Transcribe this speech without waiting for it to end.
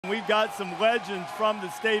We've got some legends from the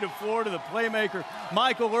state of Florida. The playmaker,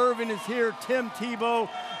 Michael Irvin, is here. Tim Tebow,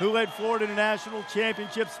 who led Florida to national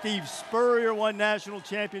championships. Steve Spurrier won national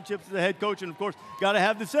championships as the head coach. And, of course, got to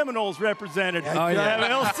have the Seminoles represented. Oh, yeah.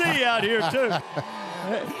 Have LC out here, too.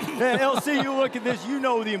 LC, you look at this, you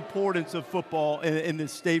know the importance of football in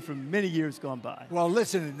this state from many years gone by. Well,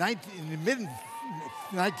 listen, in the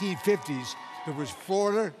mid-1950s, there was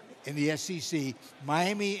Florida in the SEC,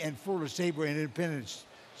 Miami and Florida State were independent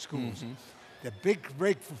schools. Mm-hmm. The big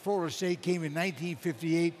break for Florida State came in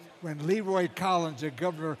 1958 when Leroy Collins, the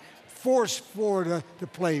governor, forced Florida to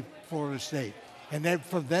play Florida State. And then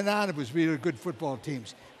from then on, it was really good football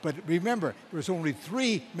teams. But remember, there was only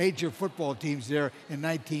 3 major football teams there in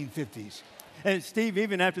 1950s. And Steve,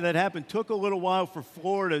 even after that happened, took a little while for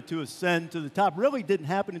Florida to ascend to the top. Really didn't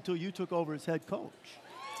happen until you took over as head coach.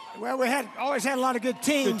 Well, we always had a lot of good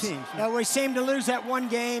teams. We seemed to lose that one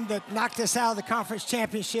game that knocked us out of the conference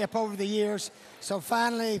championship over the years. So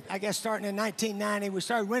finally, I guess starting in 1990, we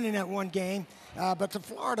started winning that one game. But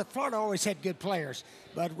Florida always had good players,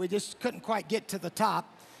 but we just couldn't quite get to the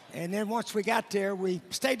top. And then once we got there, we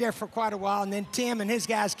stayed there for quite a while. And then Tim and his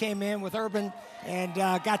guys came in with Irvin and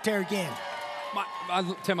got there again.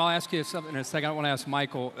 Tim, I'll ask you something in a second. I want to ask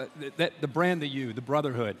Michael, the brand that the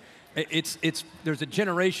brotherhood, there's a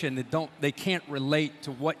generation that they can't relate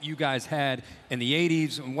to what you guys had in the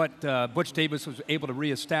 80s and what Butch Davis was able to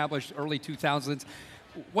reestablish early 2000s.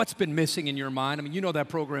 What's been missing in your mind? I mean, you know that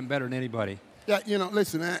program better than anybody. Yeah,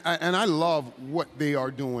 listen, and I love what they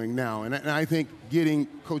are doing now, and I think getting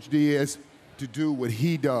Coach Diaz to do what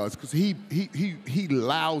he does, because he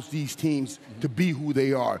allows these teams to be who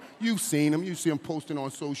they are. You've seen him. You see him posting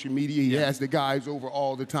on social media. He has the guys over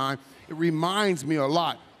all the time. It reminds me a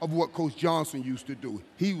lot of what Coach Johnson used to do.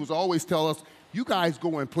 He was always tell us, you guys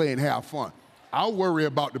go and play and have fun. I'll worry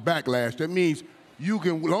about the backlash. That means you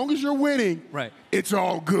can, as long as you're winning, it's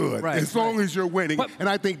all good. As long as you're winning. And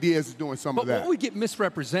I think Diaz is doing some of that. What we get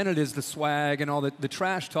misrepresented is the swag and all the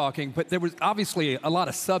trash talking, but there was obviously a lot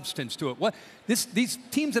of substance to it. These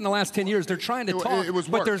teams in the last 10 years, they're trying to talk, but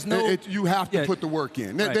work. There's no... you have to put the work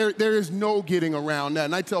in. There is no getting around that.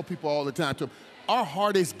 And I tell people all the time, our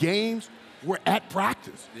hardest games were at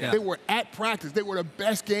practice. They were at practice. They were the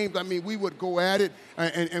best games. I mean, we would go at it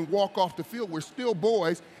and walk off the field. We're still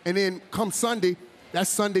boys. And then come Sunday, that's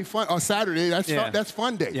Sunday fun, or Saturday, that's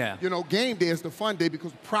fun day. Yeah. Game day is the fun day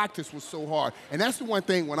because practice was so hard. And that's the one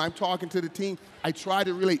thing when I'm talking to the team, I try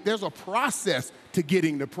to relate. There's a process to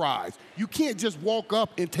getting the prize. You can't just walk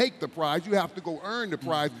up and take the prize. You have to go earn the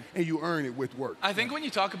prize, and you earn it with work. I think when you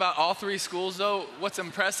talk about all 3 schools, though, what's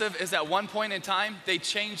impressive is at one point in time, they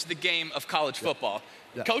changed the game of college football.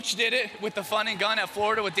 Yeah. Coach did it with the fun and gun at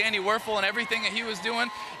Florida with Danny Werfel and everything that he was doing.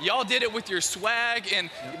 Y'all did it with your swag and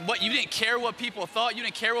what you didn't care what people thought. You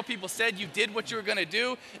didn't care what people said. You did what you were going to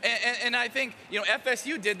do. And I think,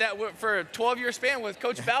 FSU did that for a 12-year span with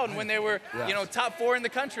Coach Bowden when they were, top 4 in the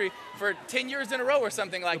country for 10 years in a row or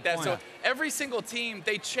something like that. So every single team,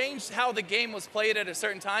 they changed how the game was played at a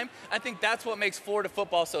certain time. I think that's what makes Florida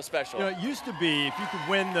football so special. It used to be if you could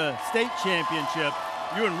win the state championship,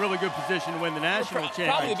 you're in really good position to win the national championship.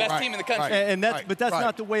 Probably the best team in the country. But that's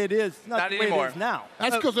not the way it is. Not the way anymore. It is now.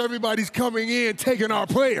 That's because everybody's coming in taking our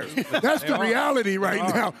players. That's the reality right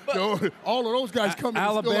now. All of those guys coming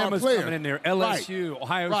Alabama's in coming in there. LSU,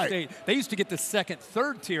 Ohio State. They used to get the second,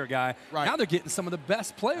 third tier guy. Now they're getting some of the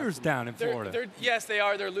best players down in Florida. Yes, they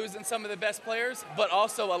are. They're losing some of the best players, but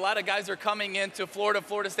also a lot of guys are coming into Florida,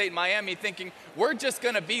 Florida State, Miami thinking we're just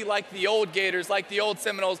going to be like the old Gators, like the old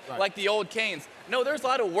Seminoles, like the old Canes. No, there's a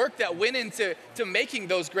lot of work that went into making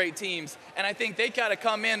those great teams, and I think they got to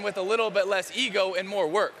come in with a little bit less ego and more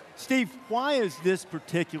work. Steve, why is this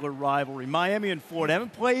particular rivalry, Miami and Florida,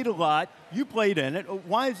 haven't played a lot, you played in it,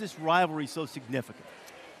 why is this rivalry so significant?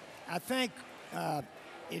 I think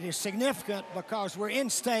it is significant because we're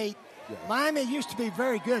in-state. Miami used to be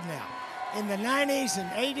very good now. In the 90s and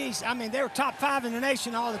 80s, I mean, they were top 5 in the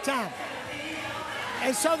nation all the time.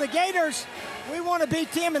 And so the Gators, we want to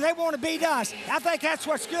beat them, and they want to beat us. I think that's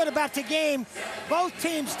what's good about the game. Both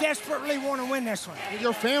teams desperately want to win this one.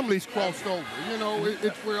 Your families crossed over.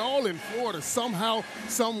 We're all in Florida somehow,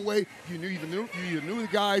 some way. You either knew the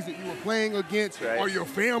guys that you were playing against, or your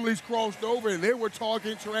families crossed over and they were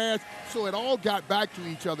talking trash. So it all got back to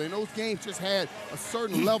each other, and those games just had a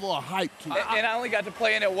certain level of hype to it. And I only got to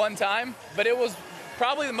play in it one time, but it was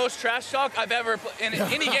probably the most trash talk I've ever in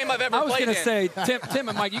any game I've ever played in. I was going to say, Tim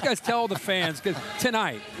and Mike, you guys tell the fans, because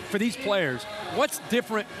tonight, for these players, what's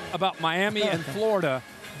different about Miami and Florida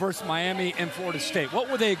versus Miami and Florida State. What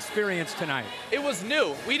will they experience tonight? It was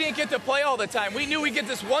new. We didn't get to play all the time. We knew we'd get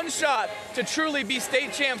this one shot to truly be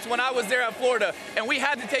state champs when I was there at Florida, and we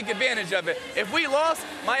had to take advantage of it. If we lost,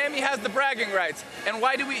 Miami has the bragging rights. And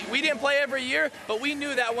why do we didn't play every year, but we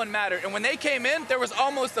knew that one mattered. And when they came in, there was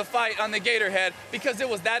almost a fight on the Gator head because it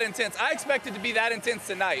was that intense. I expected to be that intense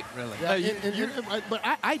tonight. Really? Yeah, but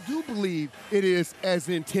I do believe it is as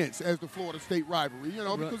intense as the Florida State rivalry,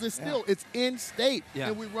 because it's still, it's in-state,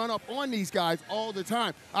 and we run up on these guys all the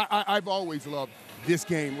time. I've always loved this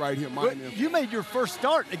game right here. You made your first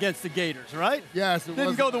start against the Gators, right? Yes. It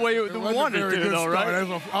didn't go the way we wanted to, though,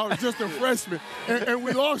 right? I was just a freshman. And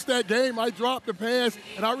we lost that game. I dropped the pass,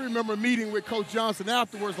 and I remember meeting with Coach Johnson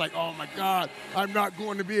afterwards like, oh, my God, I'm not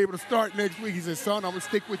going to be able to start next week. He said, son, I'm going to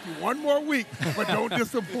stick with you one more week, but don't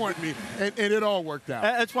disappoint me. And it all worked out.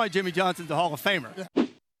 That's why Jimmy Johnson's a Hall of Famer.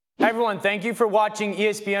 Hi, everyone. Thank you for watching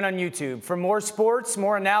ESPN on YouTube. For more sports,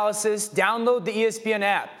 more analysis, download the ESPN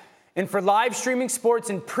app. And for live streaming sports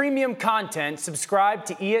and premium content, subscribe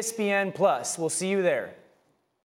to ESPN+. We'll see you there.